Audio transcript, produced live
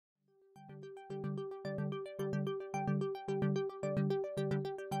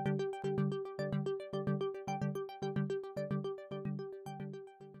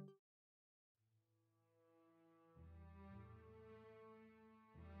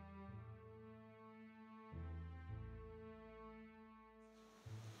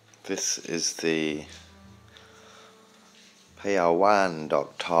This is the Paya Wan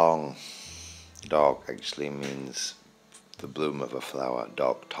Dork Tong. Dork actually means the bloom of a flower.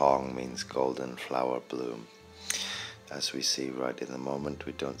 Dork Tong means golden flower bloom. As we see right in the moment,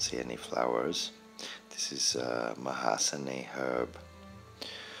 we don't see any flowers. This is Maha Sanaeh Herb,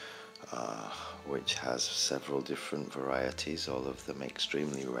 which has several different varieties, all of them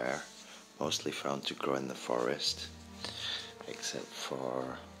extremely rare, mostly found to grow in the forest, except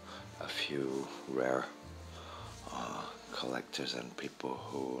for a few rare collectors and people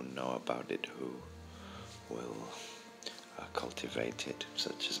who know about it, who will cultivate it,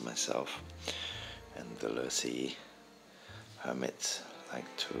 such as myself. And the Lursi hermits like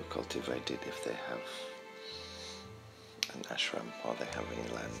to cultivate it if they have an ashram or they have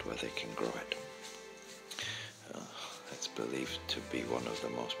any land where they can grow it. It's believed to be one of the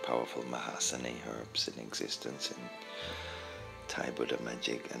most powerful Maha Sanaeh herbs in existence in Thai Buddha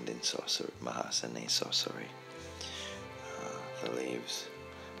magic and in sorcery, Maha Sanaeh sorcery. The leaves,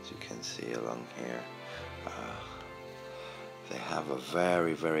 as you can see along here, they have a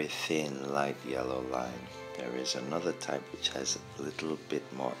very, very thin light yellow line. There is another type which has a little bit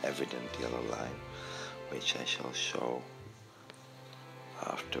more evident yellow line, which I shall show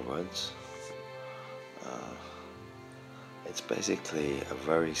afterwards. It's basically a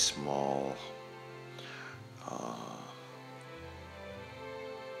very small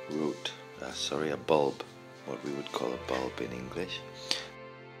root, a bulb, what we would call a bulb in English.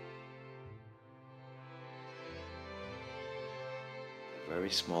 Very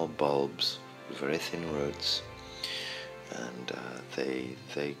small bulbs, very thin roots, and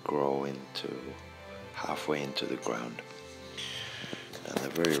they grow into halfway into the ground, and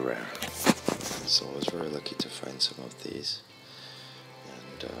they're very rare. So I was very lucky to find some of these,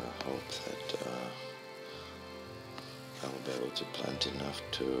 and hope that I will be able to plant enough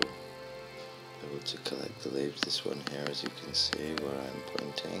to be able to collect the leaves. This one here, as you can see where I'm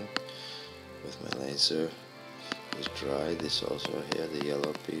pointing with my laser, is dry. This also here, the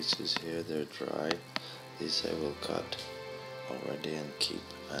yellow pieces here, they're dry. These I will cut already and keep.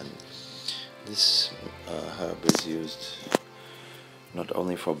 And this herb is used not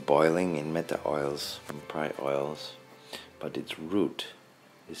only for boiling in meta oils and pry oils, but its root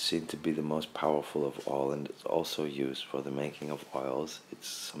is seen to be the most powerful of all, and it's also used for the making of oils. It's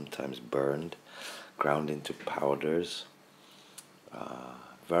sometimes burned, ground into powders,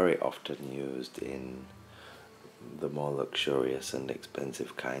 very often used in the more luxurious and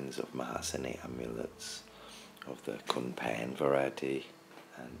expensive kinds of Maha Sanaeh amulets of the Khnmer variety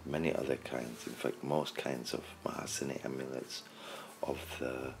and many other kinds. In fact, most kinds of Maha Sanaeh amulets of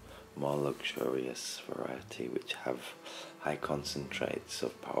the more luxurious variety, which have high concentrates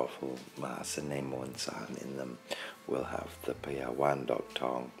of powerful Maha Sanaeh Moansan in them, will have the Paya Wan Dork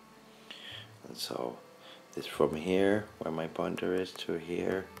Tong. And so this from here, where my pointer is, to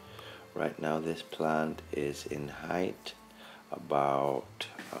here, right now this plant is in height about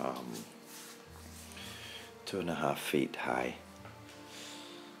 2.5 feet high.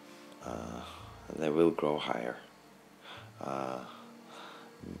 And they will grow higher.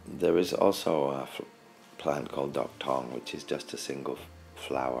 There is also a plant called Dork Tong, which is just a single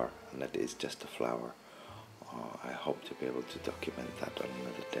flower, and that is just a flower. I hope to be able to document that on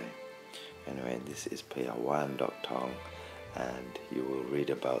another day. Anyway, this is Paya Wan Dork Tong, and you will read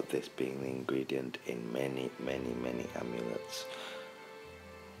about this being the ingredient in many, many, many amulets.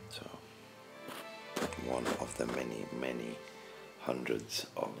 So, one of the many, many hundreds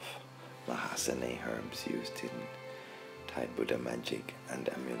of Maha Sanaeh herbs used in Thai Buddha magic and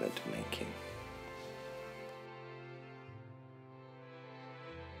amulet making.